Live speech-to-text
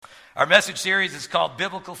Our message series is called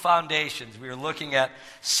Biblical Foundations. We are looking at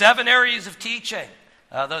 7 areas of teaching,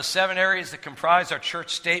 those 7 areas that comprise our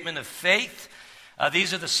church statement of faith.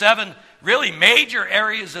 These are the 7 really major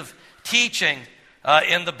areas of teaching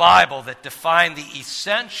in the Bible that define the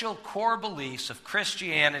essential core beliefs of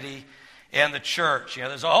Christianity and the church. You know,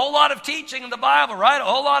 there's a whole lot of teaching in the Bible, right? A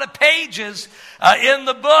whole lot of pages in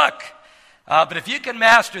the book. But if you can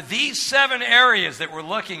master these 7 areas that we're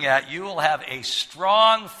looking at, you will have a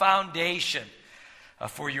strong foundation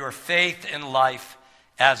for your faith and life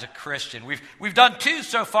as a Christian. We've done 2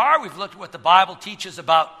 so far. We've looked at what the Bible teaches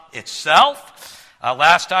about itself.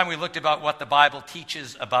 Last time we looked about what the Bible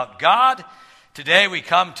teaches about God. Today we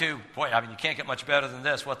come to, you can't get much better than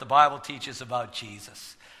this, what the Bible teaches about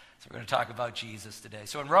Jesus. So we're going to talk about Jesus today.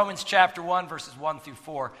 So in Romans chapter 1, verses 1 through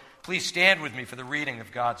 4, please stand with me for the reading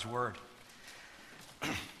of God's Word.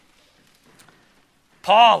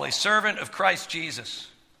 Paul, a servant of Christ Jesus,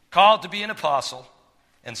 called to be an apostle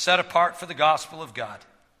and set apart for the gospel of God.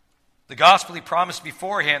 The gospel he promised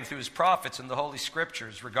beforehand through his prophets in the Holy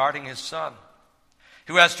Scriptures regarding his Son,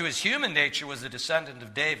 who as to his human nature was a descendant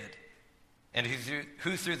of David, and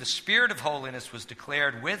who through the Spirit of holiness was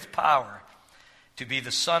declared with power to be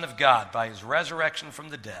the Son of God by his resurrection from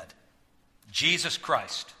the dead, Jesus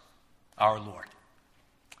Christ, our Lord.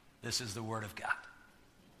 This is the Word of God.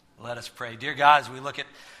 Let us pray. Dear God, as we look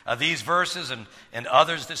at these verses and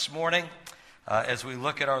others this morning, as we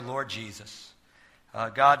look at our Lord Jesus,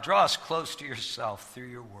 God, draw us close to yourself through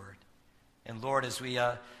your Word. And Lord, as we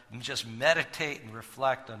just meditate and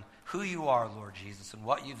reflect on who you are, Lord Jesus, and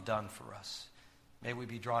what you've done for us, may we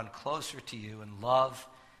be drawn closer to you in love,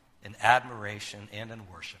 in admiration, and in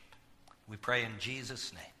worship. We pray in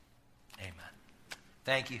Jesus' name. Amen.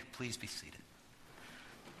 Thank you. Please be seated.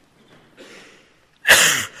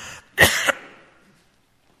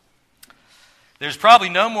 There's probably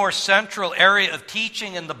no more central area of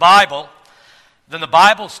teaching in the Bible than the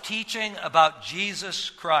Bible's teaching about Jesus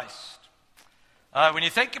Christ. When you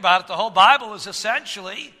think about it, the whole Bible is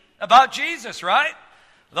essentially about Jesus, right?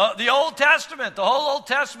 The Old Testament, the whole Old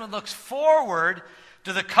Testament looks forward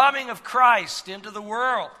to the coming of Christ into the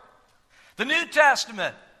world. The New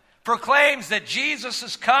Testament proclaims that Jesus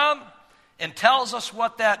has come and tells us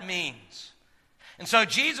what that means. And so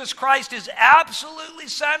Jesus Christ is absolutely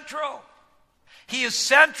central. He is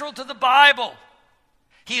central to the Bible.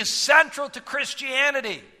 He is central to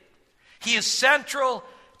Christianity. He is central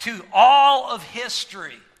to all of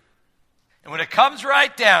history. And when it comes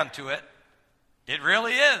right down to it, it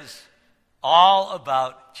really is all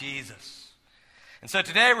about Jesus. And so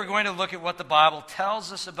today we're going to look at what the Bible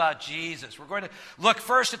tells us about Jesus. We're going to look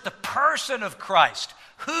first at the person of Christ,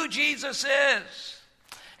 who Jesus is.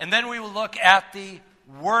 And then we will look at the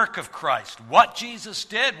work of Christ, what Jesus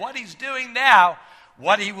did, what he's doing now,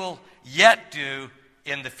 what he will yet do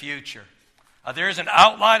in the future. There is an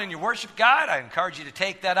outline in your worship guide. I encourage you to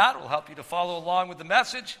take that out. It will help you to follow along with the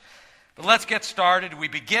message. But let's get started. We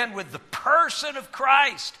begin with the person of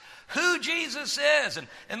Christ, who Jesus is.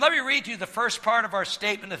 And let me read to you the first part of our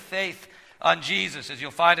statement of faith on Jesus, as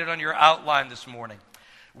you'll find it on your outline this morning.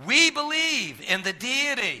 We believe in the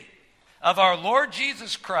deity of our Lord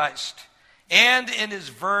Jesus Christ and in his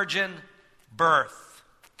virgin birth.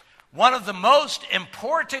 One of the most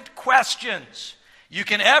important questions you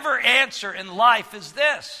can ever answer in life is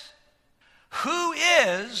this: who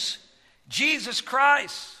is Jesus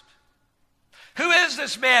Christ? Who is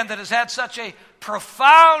this man that has had such a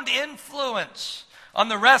profound influence on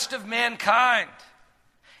the rest of mankind?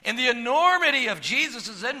 And the enormity of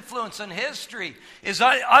Jesus' influence in history is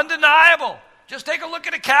undeniable. Just take a look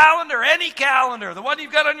at a calendar, any calendar, the one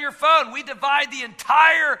you've got on your phone. We divide the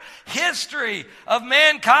entire history of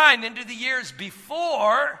mankind into the years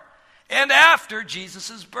before and after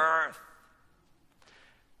Jesus' birth.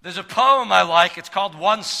 There's a poem I like. It's called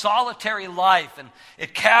One Solitary Life, and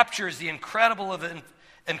it captures the incredible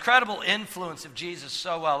influence of Jesus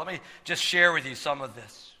so well. Let me just share with you some of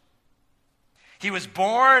this. He was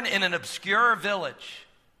born in an obscure village,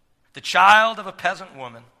 the child of a peasant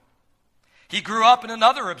woman. He grew up in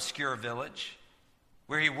another obscure village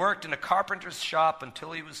where he worked in a carpenter's shop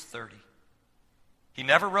until he was 30. He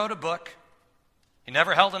never wrote a book. He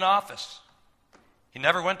never held an office. He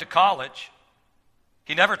never went to college.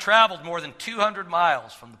 He never traveled more than 200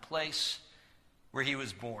 miles from the place where he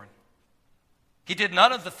was born. He did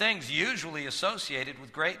none of the things usually associated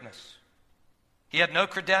with greatness. He had no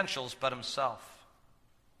credentials but himself.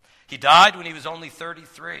 He died when he was only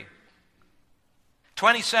 33.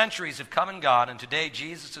 20 centuries have come and gone, and today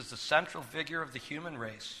Jesus is the central figure of the human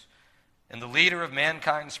race and the leader of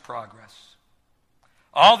mankind's progress.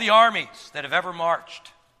 All the armies that have ever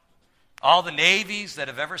marched, all the navies that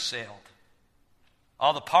have ever sailed,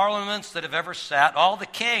 all the parliaments that have ever sat, all the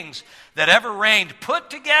kings that ever reigned put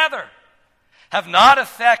together have not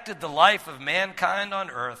affected the life of mankind on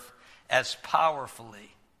earth as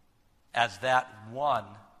powerfully as that one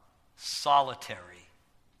solitary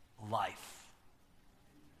life.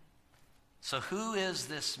 So who is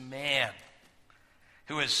this man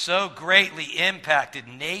who has so greatly impacted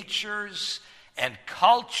natures and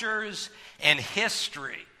cultures and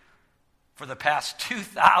history for the past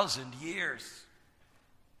 2,000 years?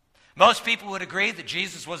 Most people would agree that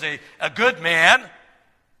Jesus was a good man,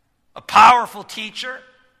 a powerful teacher,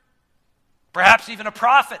 perhaps even a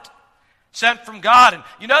prophet sent from God. And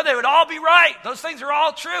they would all be right. Those things are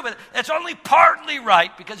all true, but it's only partly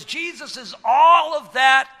right because Jesus is all of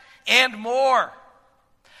that and more.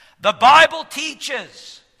 The Bible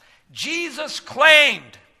teaches, Jesus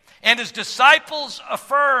claimed, and his disciples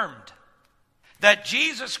affirmed that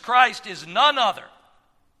Jesus Christ is none other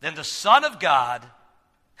than the Son of God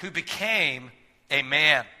who became a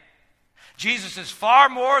man. Jesus is far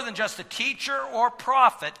more than just a teacher or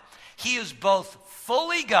prophet. He is both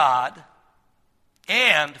fully God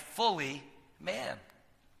and fully man.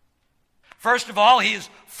 First of all, he is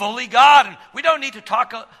fully God. And we don't need to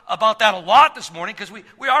talk about that a lot this morning because we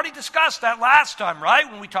already discussed that last time,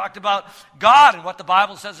 right? When we talked about God and what the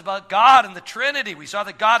Bible says about God and the Trinity. We saw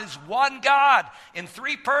that God is one God in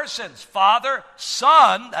three persons. Father,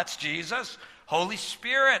 Son, that's Jesus, Holy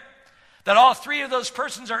Spirit. That all three of those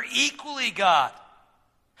persons are equally God.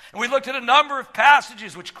 And we looked at a number of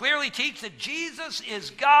passages which clearly teach that Jesus is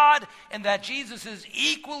God and that Jesus is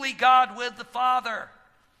equally God with the Father.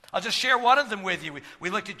 I'll just share one of them with you. We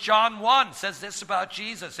looked at John 1. It says this about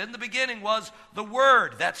Jesus. In the beginning was the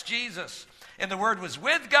Word. That's Jesus. And the Word was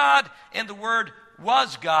with God, and the Word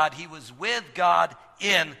was God. He was with God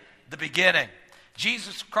in the beginning.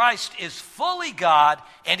 Jesus Christ is fully God,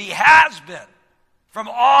 and he has been from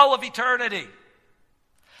all of eternity.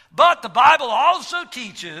 But the Bible also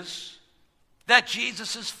teaches that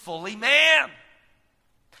Jesus is fully man.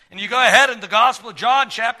 And you go ahead in the Gospel of John,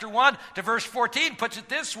 chapter 1 to verse 14, puts it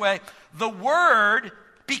this way: the Word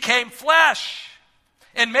became flesh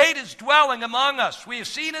and made his dwelling among us. We have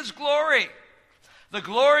seen his glory, the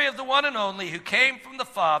glory of the one and only who came from the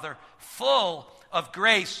Father, full of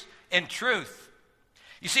grace and truth.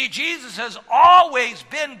 You see, Jesus has always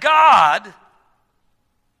been God,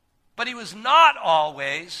 but he was not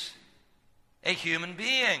always a human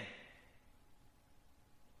being.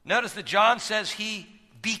 Notice that John says he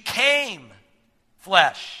became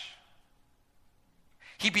flesh.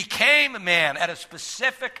 He became a man at a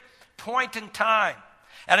specific point in time,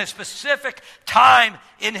 at a specific time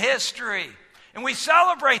in history. And we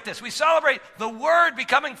celebrate this. We celebrate the Word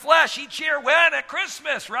becoming flesh each year. When? At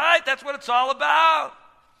Christmas, right? That's what it's all about.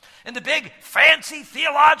 And the big fancy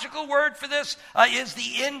theological word for this is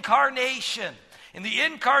the incarnation. And the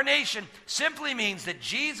incarnation simply means that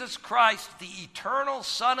Jesus Christ, the eternal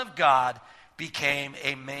Son of God, became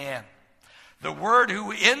a man. The Word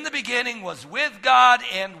who in the beginning was with God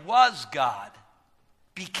and was God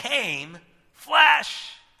became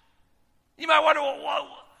flesh. You might wonder, well,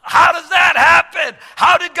 how does that happen?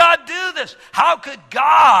 How did God do this? How could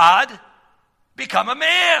God become a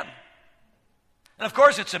man? And of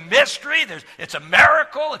course, it's a mystery. It's a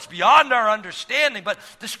miracle. It's beyond our understanding. But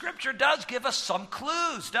the Scripture does give us some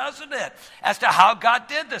clues, doesn't it, as to how God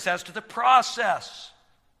did this, as to the process.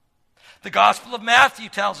 The Gospel of Matthew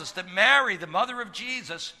tells us that Mary, the mother of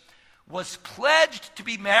Jesus, was pledged to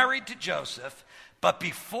be married to Joseph, but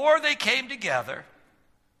before they came together,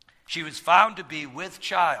 she was found to be with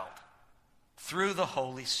child through the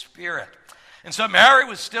Holy Spirit. And so Mary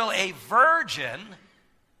was still a virgin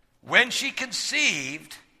when she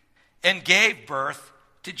conceived and gave birth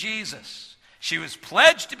to Jesus. She was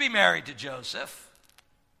pledged to be married to Joseph,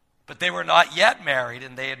 but they were not yet married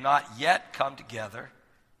and they had not yet come together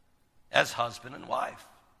as husband and wife.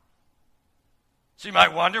 So you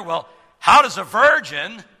might wonder, well, how does a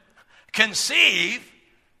virgin conceive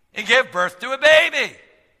and give birth to a baby?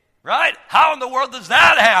 Right? How in the world does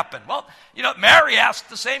that happen? Well, Mary asked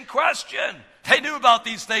the same question. They knew about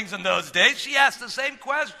these things in those days. She asked the same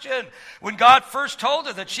question when God first told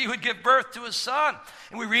her that she would give birth to a son.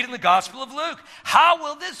 And we read in the Gospel of Luke, "How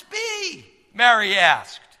will this be?" Mary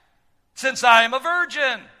asked, "since I am a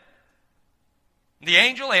virgin." The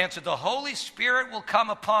angel answered, "The Holy Spirit will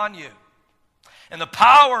come upon you, and the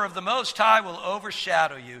power of the Most High will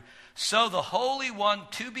overshadow you. So the Holy One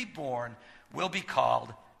to be born will be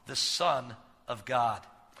called the Son of God."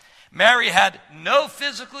 Mary had no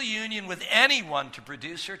physical union with anyone to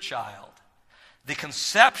produce her child. The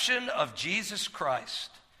conception of Jesus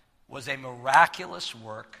Christ was a miraculous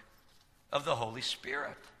work of the Holy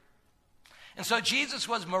Spirit. And so Jesus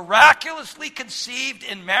was miraculously conceived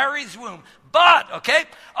in Mary's womb. But,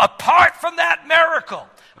 apart from that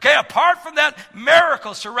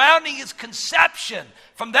miracle surrounding his conception,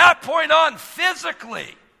 from that point on,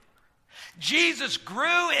 physically, Jesus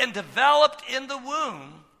grew and developed in the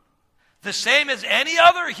womb the same as any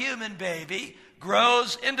other human baby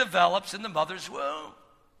grows and develops in the mother's womb.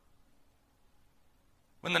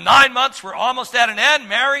 When the 9 months were almost at an end,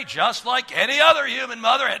 Mary, just like any other human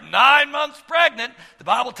mother, at 9 months pregnant, the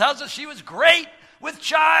Bible tells us she was great with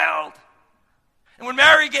child. And when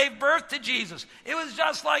Mary gave birth to Jesus, it was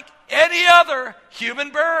just like any other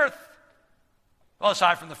human birth. Well,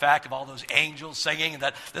 aside from the fact of all those angels singing and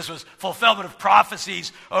that this was fulfillment of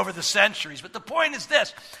prophecies over the centuries. But the point is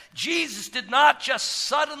this: Jesus did not just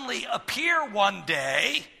suddenly appear one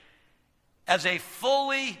day as a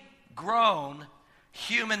fully grown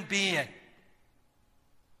human being.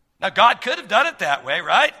 Now, God could have done it that way,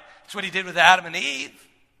 right? That's what he did with Adam and Eve.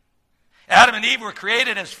 Adam and Eve were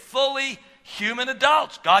created as fully human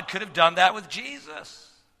adults. God could have done that with Jesus.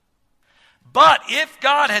 But if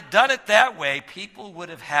God had done it that way, people would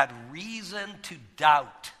have had reason to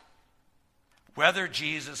doubt whether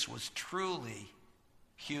Jesus was truly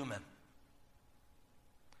human.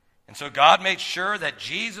 And so God made sure that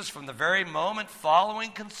Jesus, from the very moment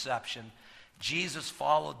following conception, Jesus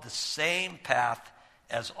followed the same path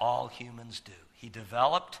as all humans do. He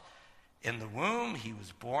developed in the womb. He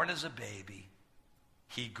was born as a baby.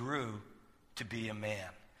 He grew to be a man.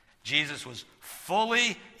 Jesus was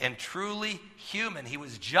fully and truly human. He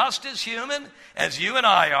was just as human as you and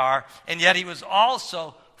I are, and yet he was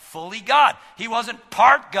also fully God. He wasn't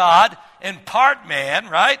part God and part man,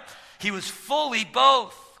 right? He was fully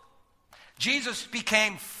both. Jesus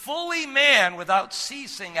became fully man without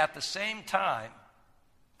ceasing at the same time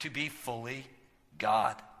to be fully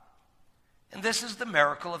God. And this is the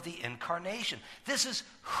miracle of the incarnation. This is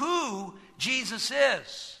who Jesus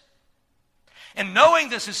is. And knowing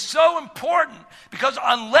this is so important because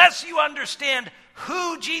unless you understand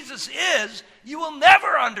who Jesus is, you will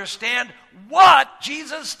never understand what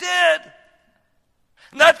Jesus did.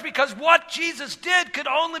 And that's because what Jesus did could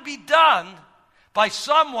only be done by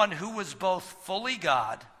someone who was both fully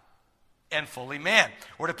God and fully man.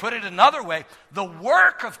 Or to put it another way, the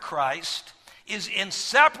work of Christ is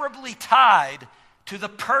inseparably tied to the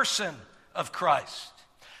person of Christ.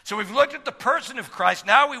 So we've looked at the person of Christ.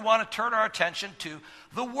 Now we want to turn our attention to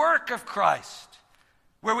the work of Christ,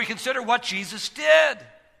 where we consider what Jesus did.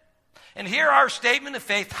 And here our statement of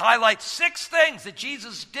faith highlights 6 things that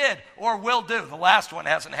Jesus did or will do. The last one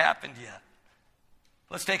hasn't happened yet.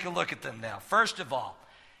 Let's take a look at them now. First of all,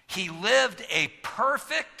 he lived a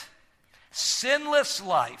perfect, sinless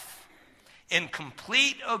life in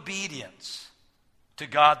complete obedience to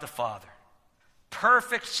God the Father.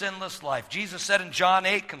 Perfect, sinless life. Jesus said in John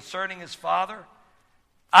 8 concerning his Father,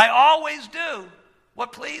 I always do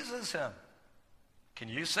what pleases him. Can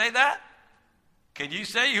you say that? Can you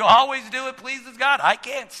say you always do what pleases God? I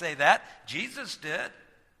can't say that. Jesus did.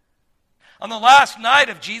 On the last night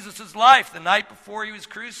of Jesus' life, the night before he was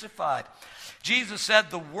crucified, Jesus said,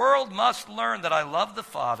 the world must learn that I love the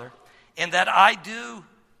Father and that I do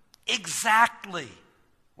exactly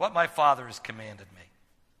what my Father has commanded me.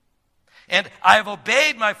 And I have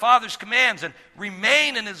obeyed my Father's commands and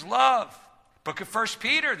remain in his love. Book of 1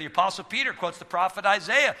 Peter, the Apostle Peter quotes the prophet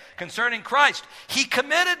Isaiah concerning Christ. He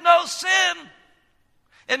committed no sin,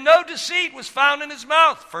 and no deceit was found in his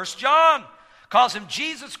mouth. 1 John calls him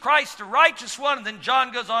Jesus Christ, the righteous one. And then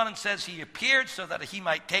John goes on and says he appeared so that he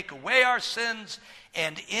might take away our sins,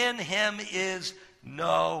 and in him is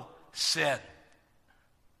no sin.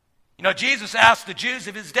 You know, Jesus asked the Jews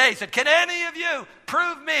of his day, he said, can any of you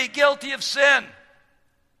prove me guilty of sin?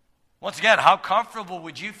 Once again, how comfortable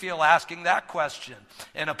would you feel asking that question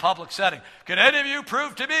in a public setting? Can any of you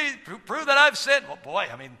prove that I've sinned? Well, boy,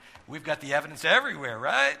 I mean, we've got the evidence everywhere,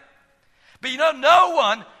 right? But you know, no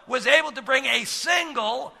one was able to bring a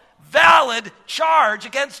single valid charge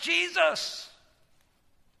against Jesus.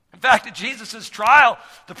 In fact, at Jesus' trial,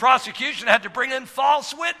 the prosecution had to bring in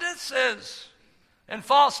false witnesses and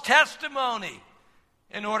false testimony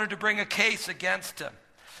in order to bring a case against him.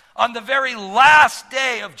 On the very last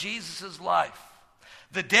day of Jesus' life,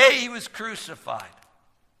 the day he was crucified,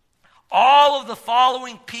 all of the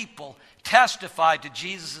following people testified to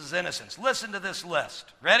Jesus' innocence. Listen to this list.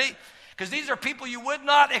 Ready? Because these are people you would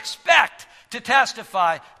not expect to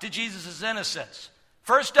testify to Jesus' innocence.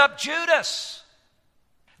 First up, Judas.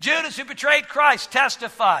 Judas, who betrayed Christ,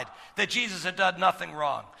 testified that Jesus had done nothing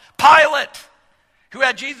wrong. Pilate, who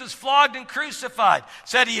had Jesus flogged and crucified,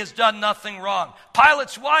 said he has done nothing wrong.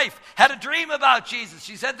 Pilate's wife had a dream about Jesus.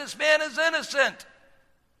 She said, this man is innocent.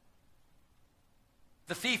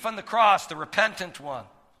 The thief on the cross, the repentant one,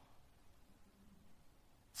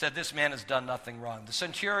 said, this man has done nothing wrong. The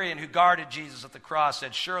centurion who guarded Jesus at the cross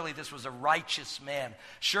said, surely this was a righteous man.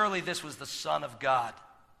 Surely this was the Son of God.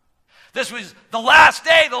 This was the last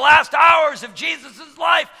day, the last hours of Jesus'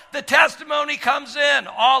 life. The testimony comes in.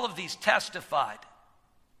 All of these testified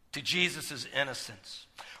to Jesus' innocence.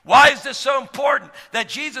 Why is this so important? That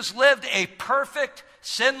Jesus lived a perfect,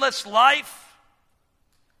 sinless life?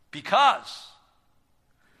 Because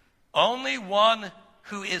only one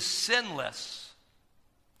who is sinless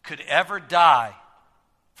could ever die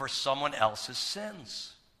for someone else's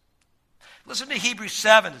sins. Listen to Hebrews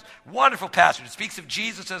 7, wonderful passage. It speaks of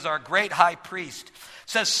Jesus as our great high priest. It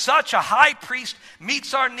says, such a high priest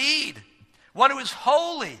meets our need. One who is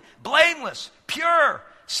holy, blameless, pure,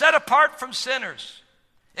 set apart from sinners,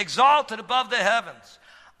 exalted above the heavens.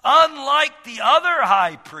 Unlike the other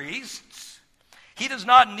high priests, he does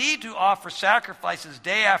not need to offer sacrifices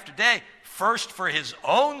day after day, first for his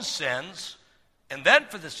own sins and then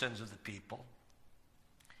for the sins of the people.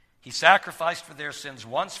 He sacrificed for their sins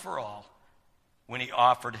once for all when he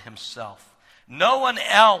offered himself. No one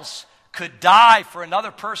else could die for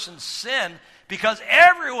another person's sin because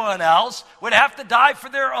everyone else would have to die for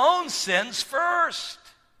their own sins first.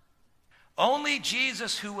 Only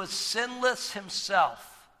Jesus, who was sinless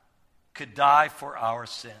himself, could die for our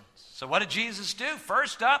sins. So what did Jesus do?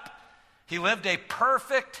 First up, he lived a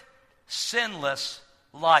perfect, sinless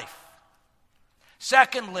life.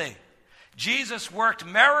 Secondly, Jesus worked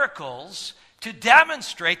miracles to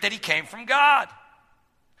demonstrate that he came from God.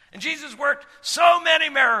 And Jesus worked so many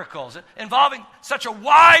miracles involving such a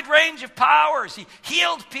wide range of powers. He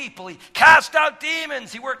healed people. He cast out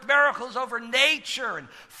demons. He worked miracles over nature and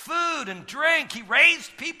food and drink. He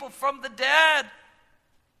raised people from the dead,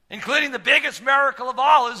 including the biggest miracle of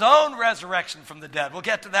all, his own resurrection from the dead. We'll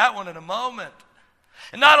get to that one in a moment.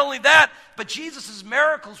 And not only that, but Jesus'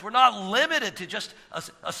 miracles were not limited to just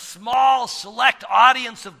a small, select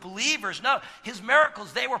audience of believers. No, his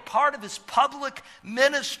miracles, they were part of his public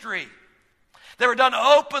ministry. They were done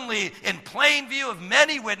openly in plain view of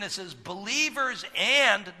many witnesses, believers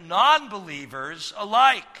and non-believers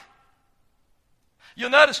alike. You'll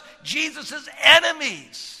notice Jesus'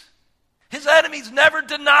 enemies, his enemies never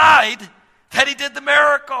denied that he did the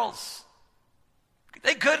miracles.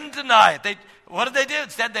 They couldn't deny it. What did they do?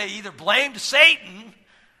 Instead, they either blamed Satan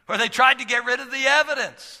or they tried to get rid of the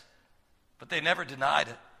evidence. But they never denied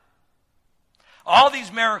it. All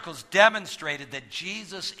these miracles demonstrated that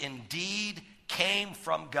Jesus indeed came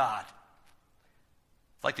from God.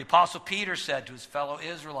 Like the Apostle Peter said to his fellow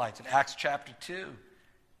Israelites in Acts chapter 2.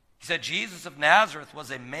 He said, Jesus of Nazareth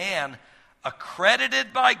was a man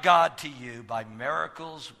accredited by God to you by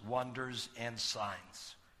miracles, wonders, and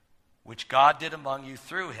signs, which God did among you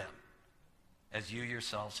through him, as you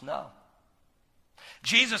yourselves know.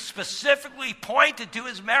 Jesus specifically pointed to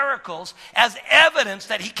his miracles as evidence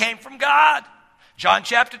that he came from God. John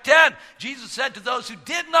chapter 10, Jesus said to those who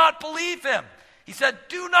did not believe him, he said,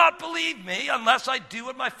 do not believe me unless I do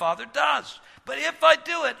what my Father does. But if I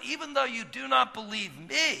do it, even though you do not believe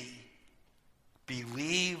me,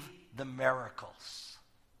 believe the miracles,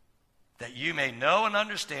 that you may know and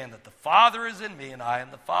understand that the Father is in me and I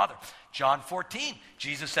in the Father. John 14,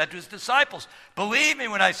 Jesus said to his disciples, believe me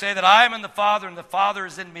when I say that I am in the Father and the Father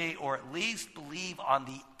is in me, or at least believe on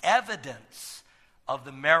the evidence of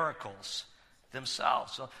the miracles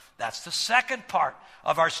themselves. So that's the second part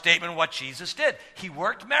of our statement of what Jesus did. He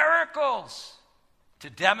worked miracles to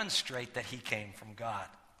demonstrate that he came from God.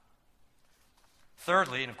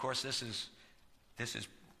 Thirdly, and of course this is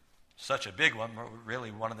such a big one, really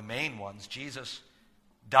one of the main ones, Jesus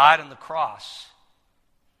died on the cross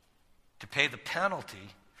to pay the penalty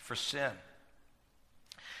for sin.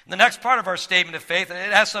 And the next part of our statement of faith,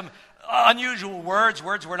 it has some unusual words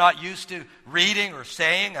we're not used to reading or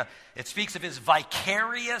saying. It speaks of his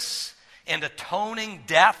vicarious and atoning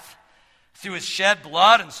death through his shed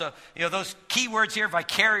blood. And so, those key words here,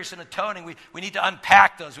 vicarious and atoning, we need to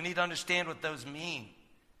unpack those. We need to understand what those mean.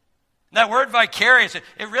 And that word vicarious,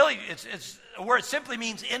 it's a word, simply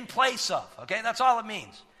means in place of. Okay, that's all it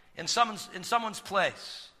means. In someone's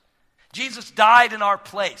place. Jesus died in our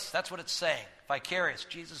place. That's what it's saying. Vicarious.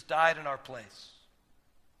 Jesus died in our place.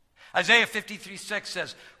 Isaiah 53:6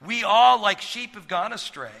 says, we all like sheep have gone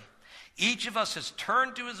astray. Each of us has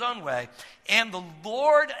turned to his own way, and the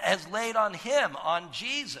Lord has laid on him, on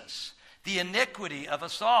Jesus, the iniquity of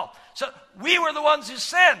us all. So we were the ones who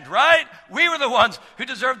sinned, right? We were the ones who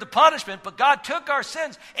deserved the punishment, but God took our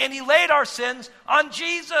sins and he laid our sins on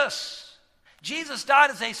Jesus. Jesus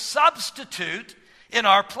died as a substitute in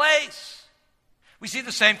our place. We see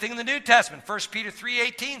the same thing in the New Testament. 1 Peter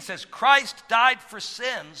 3:18 says, Christ died for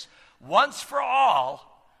sins once for all,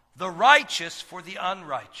 the righteous for the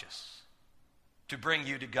unrighteous, to bring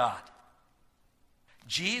you to God.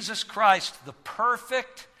 Jesus Christ, the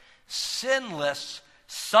perfect, sinless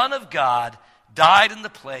Son of God, died in the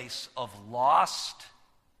place of lost,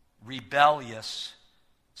 rebellious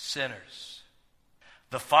sinners.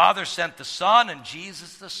 The Father sent the Son, and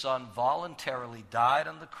Jesus the Son voluntarily died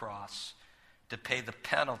on the cross to pay the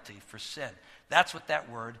penalty for sin. That's what that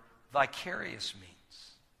word vicarious means.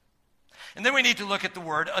 And then we need to look at the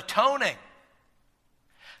word atoning.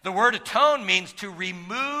 The word atone means to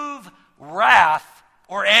remove wrath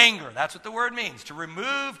or anger. That's what the word means, to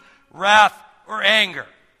remove wrath or anger.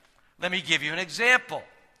 Let me give you an example.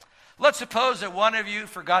 Let's suppose that one of you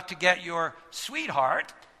forgot to get your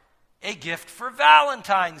sweetheart a gift for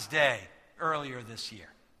Valentine's Day earlier this year.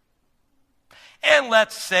 And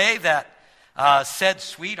let's say that said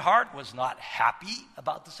sweetheart was not happy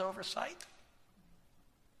about this oversight.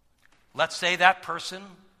 Let's say that person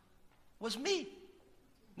was me.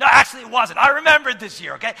 No, actually it wasn't. I remembered this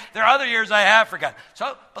year, okay? There are other years I have forgotten.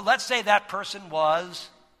 But let's say that person was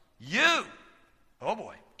you. Oh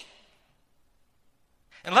boy.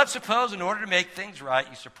 And let's suppose in order to make things right,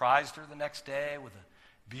 you surprised her the next day with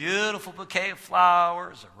a beautiful bouquet of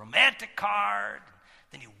flowers, a romantic card.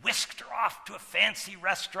 Then you whisked her off to a fancy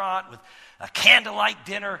restaurant with a candlelight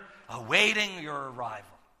dinner awaiting your arrival.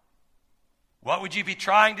 What would you be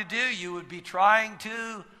trying to do? You would be trying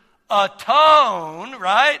to atone,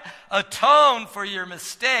 right? Atone for your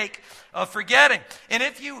mistake of forgetting. And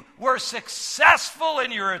if you were successful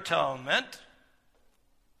in your atonement,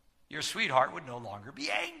 your sweetheart would no longer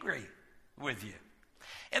be angry with you.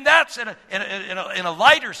 And that's, in a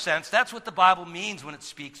lighter sense, that's what the Bible means when it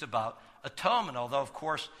speaks about atonement. Although, of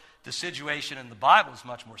course, the situation in the Bible is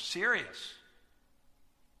much more serious,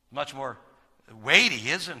 much more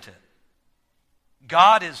weighty, isn't it?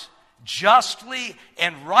 God is justly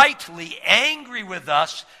and rightly angry with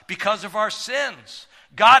us because of our sins.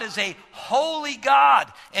 God is a holy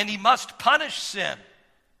God, and he must punish sin.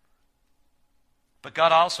 But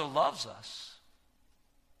God also loves us.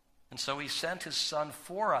 And so he sent his Son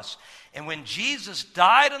for us. And when Jesus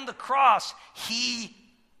died on the cross, he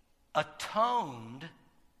atoned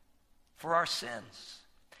for our sins.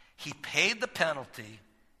 He paid the penalty,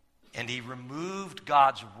 and he removed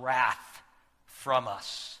God's wrath from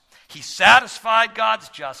us. He satisfied God's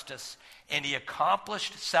justice, and he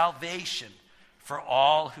accomplished salvation for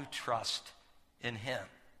all who trust in him.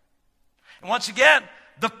 And once again,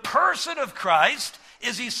 the person of Christ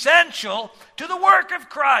is essential to the work of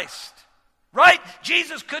Christ. Right?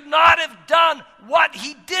 Jesus could not have done what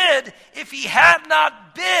he did if he had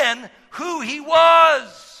not been who he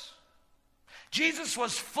was. Jesus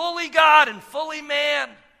was fully God and fully man.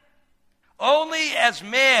 Only as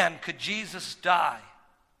man could Jesus die.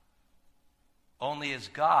 Only as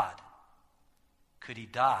God could he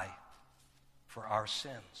die for our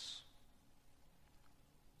sins.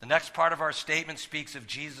 The next part of our statement speaks of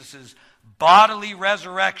Jesus' bodily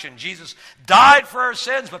resurrection. Jesus died for our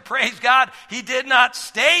sins, but praise God, he did not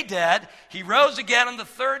stay dead. He rose again on the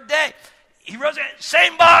third day. He rose again,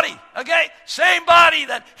 same body, okay? Same body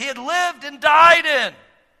that he had lived and died in.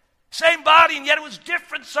 Same body, and yet it was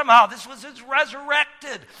different somehow. This was his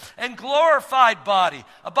resurrected and glorified body,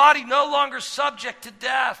 a body no longer subject to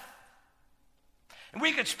death. And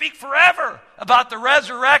we could speak forever about the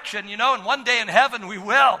resurrection, and one day in heaven we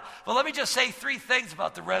will. But let me just say three things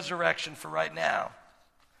about the resurrection for right now.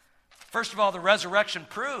 First of all, the resurrection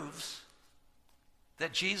proves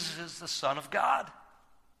that Jesus is the Son of God.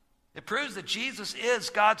 It proves that Jesus is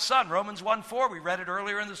God's Son. Romans 1:4, we read it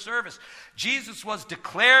earlier in the service. Jesus was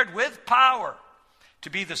declared with power to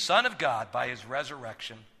be the Son of God by his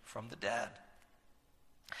resurrection from the dead.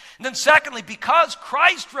 And then secondly, because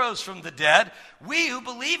Christ rose from the dead, we who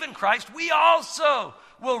believe in Christ, we also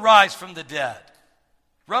will rise from the dead.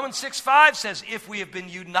 Romans 6:5 says, if we have been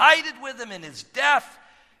united with him in his death,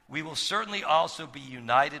 we will certainly also be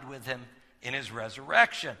united with him in his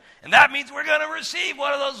resurrection. And that means we're going to receive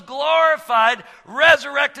one of those glorified,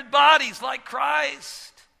 resurrected bodies like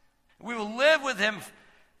Christ. We will live with him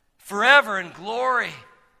forever in glory.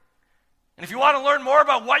 And if you want to learn more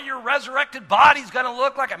about what your resurrected body is going to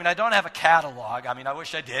look like, I don't have a catalog. I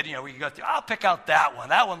wish I did. We could go through, I'll pick out that one.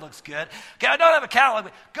 That one looks good. Okay, I don't have a catalog,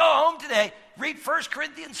 but go home today, read 1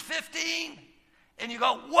 Corinthians 15. and you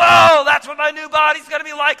go, whoa, that's what my new body's going to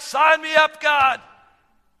be like. Sign me up, God.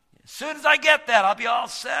 As soon as I get that, I'll be all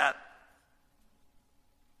set.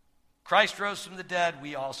 Christ rose from the dead,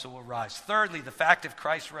 we also will rise. Thirdly, the fact of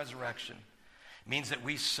Christ's resurrection means that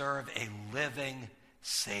we serve a living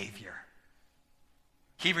Savior.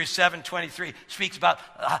 Hebrews 7:23 speaks about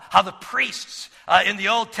how the priests in the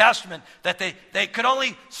Old Testament, that they could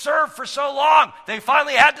only serve for so long. They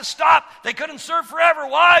finally had to stop. They couldn't serve forever.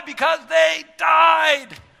 Why? Because they died.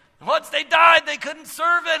 And once they died, they couldn't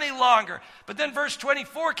serve any longer. But then verse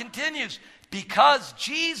 24 continues, because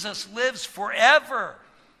Jesus lives forever,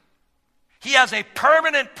 he has a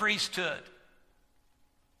permanent priesthood.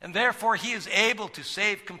 And therefore, he is able to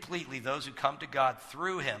save completely those who come to God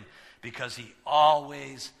through him, because he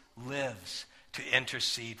always lives to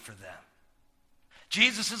intercede for them.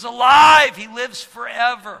 Jesus is alive. He lives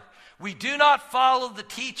forever. We do not follow the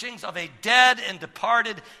teachings of a dead and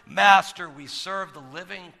departed master. We serve the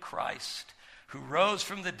living Christ, who rose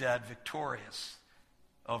from the dead victorious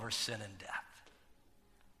over sin and death.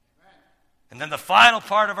 And then the final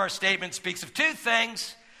part of our statement speaks of two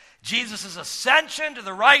things: Jesus' ascension to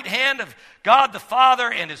the right hand of God the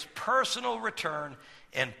Father and his personal return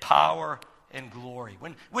in power and glory.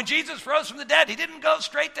 When Jesus rose from the dead, he didn't go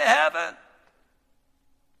straight to heaven.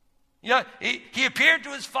 You know, he appeared to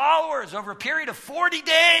his followers over a period of 40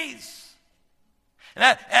 days. And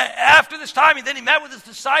after this time, he met with his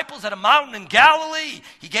disciples at a mountain in Galilee.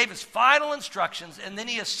 He gave his final instructions, and then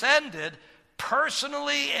he ascended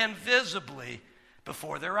personally and visibly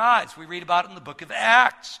before their eyes. We read about it in the book of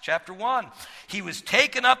Acts, chapter 1. He was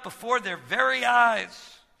taken up before their very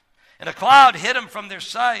eyes, and a cloud hid him from their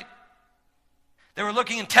sight. They were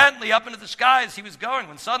looking intently up into the sky as he was going,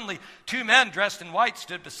 when suddenly two men dressed in white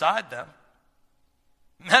stood beside them.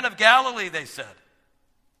 Men of Galilee, they said,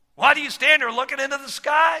 why do you stand here looking into the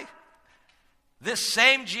sky? This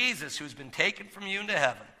same Jesus who's been taken from you into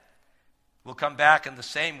heaven will come back in the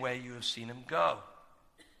same way you have seen him go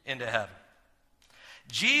into heaven.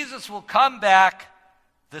 Jesus will come back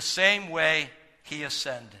the same way he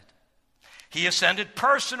ascended. He ascended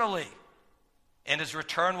personally, and his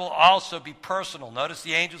return will also be personal. Notice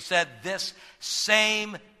the angel said, this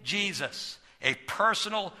same Jesus, a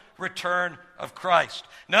personal return of Christ.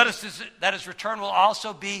 Notice that his return will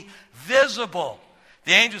also be visible.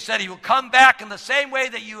 The angel said he will come back in the same way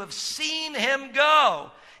that you have seen him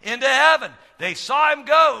go into heaven. They saw him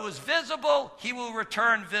go. It was visible. He will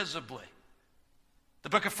return visibly. The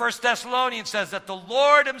book of 1 Thessalonians says that the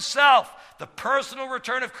Lord himself, the personal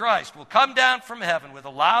return of Christ, will come down from heaven with a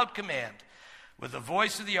loud command, with the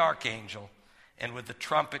voice of the archangel, and with the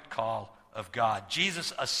trumpet call of God.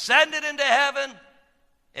 Jesus ascended into heaven,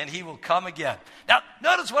 and he will come again. Now,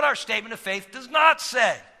 notice what our statement of faith does not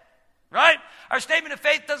say, right? Our statement of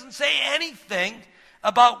faith doesn't say anything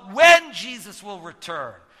about when Jesus will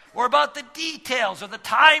return, or about the details or the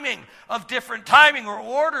timing or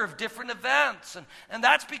order of different events. And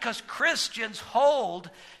that's because Christians hold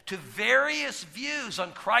to various views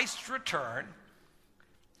on Christ's return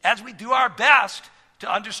as we do our best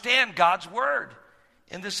to understand God's word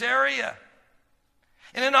in this area.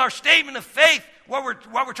 And in our statement of faith, what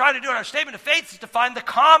we're trying to do in our statement of faith is to find the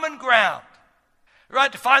common ground,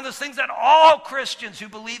 right? To find those things that all Christians who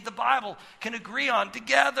believe the Bible can agree on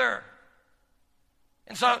together.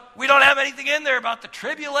 And so we don't have anything in there about the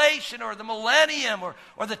tribulation or the millennium or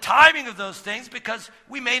the timing of those things, because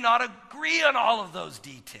we may not agree on all of those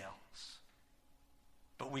details.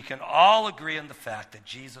 But we can all agree on the fact that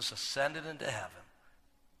Jesus ascended into heaven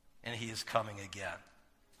and he is coming again.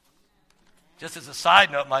 Just as a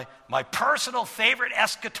side note, my personal favorite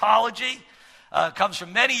eschatology comes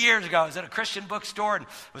from many years ago. I was at a Christian bookstore and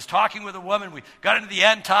was talking with a woman. We got into the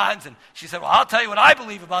end times, and she said, well, I'll tell you what I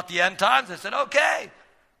believe about the end times. I said, okay,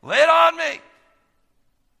 lay it on me.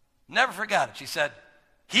 Never forgot it. She said,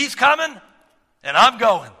 he's coming and I'm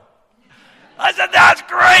going. I said, that's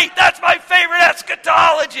great. That's my favorite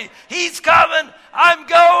eschatology. He's coming, I'm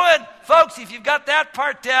going. Folks, if you've got that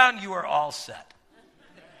part down, you are all set.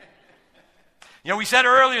 You know, we said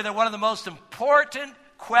earlier that one of the most important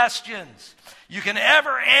questions you can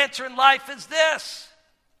ever answer in life is this: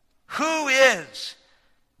 who is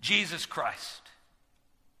Jesus Christ?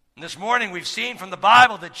 And this morning we've seen from the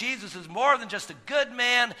Bible that Jesus is more than just a good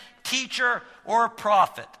man, teacher, or a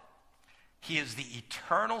prophet. He is the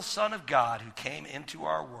eternal Son of God who came into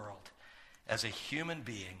our world as a human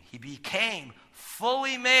being. He became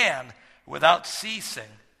fully man without ceasing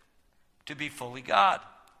to be fully God.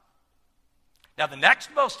 Now, the next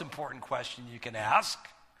most important question you can ask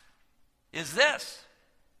is this: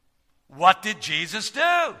 what did Jesus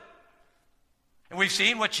do? And we've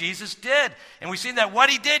seen what Jesus did. And we've seen that what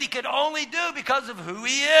he did, he could only do because of who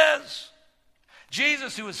he is.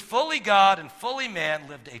 Jesus, who is fully God and fully man,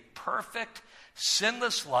 lived a perfect,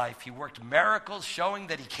 sinless life. He worked miracles showing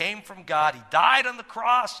that he came from God. He died on the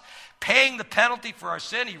cross, paying the penalty for our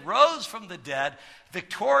sin. He rose from the dead,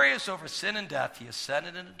 victorious over sin and death. He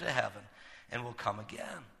ascended into heaven and will come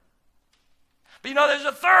again. But there's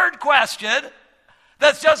a third question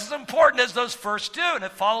that's just as important as those first two, and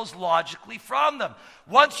it follows logically from them.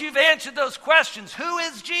 Once you've answered those questions, who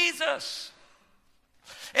is Jesus?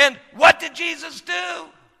 And what did Jesus do?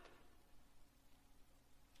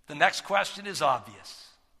 The next question is obvious.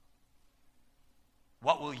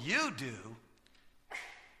 What will you do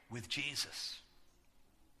with Jesus?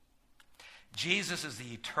 Jesus is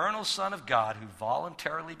the eternal Son of God who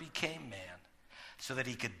voluntarily became man so that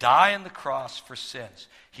he could die on the cross for sins.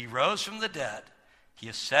 He rose from the dead. He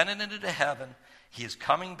ascended into heaven. He is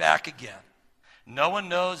coming back again. No one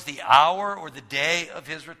knows the hour or the day of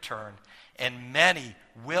his return, and many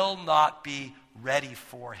will not be ready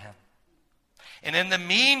for him. And in the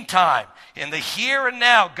meantime, in the here and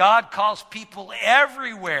now, God calls people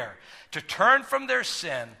everywhere to turn from their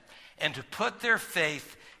sin and to put their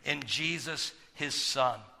faith in Jesus, his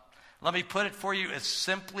Son. Let me put it for you as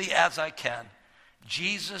simply as I can.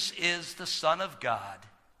 Jesus is the Son of God.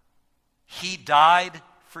 He died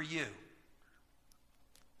for you.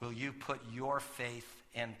 Will you put your faith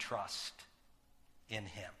and trust in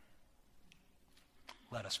him?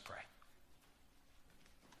 Let us pray.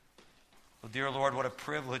 Well, dear Lord, what a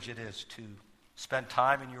privilege it is to spend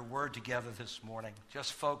time in your word together this morning,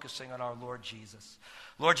 just focusing on our Lord Jesus.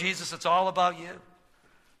 Lord Jesus, it's all about you.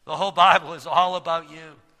 The whole Bible is all about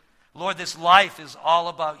you. Lord, this life is all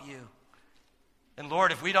about you. And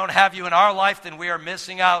Lord, if we don't have you in our life, then we are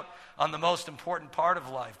missing out on the most important part of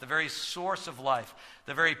life, the very source of life,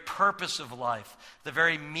 the very purpose of life, the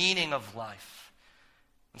very meaning of life.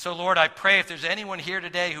 And so, Lord, I pray if there's anyone here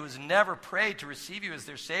today who has never prayed to receive you as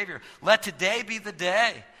their Savior, let today be the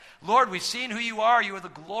day. Lord, we've seen who you are. You are the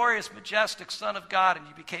glorious, majestic Son of God, and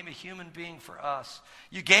you became a human being for us.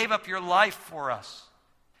 You gave up your life for us.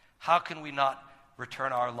 How can we not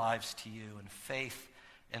return our lives to you in faith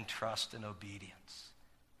and trust and obedience?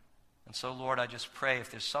 And so, Lord, I just pray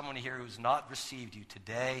if there's someone here who's not received you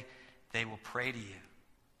today, they will pray to you.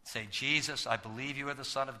 Say, Jesus, I believe you are the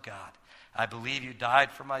Son of God. I believe you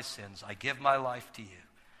died for my sins. I give my life to you.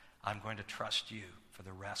 I'm going to trust you for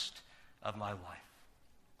the rest of my life.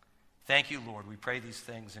 Thank you, Lord. We pray these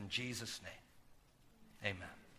things in Jesus' name. Amen.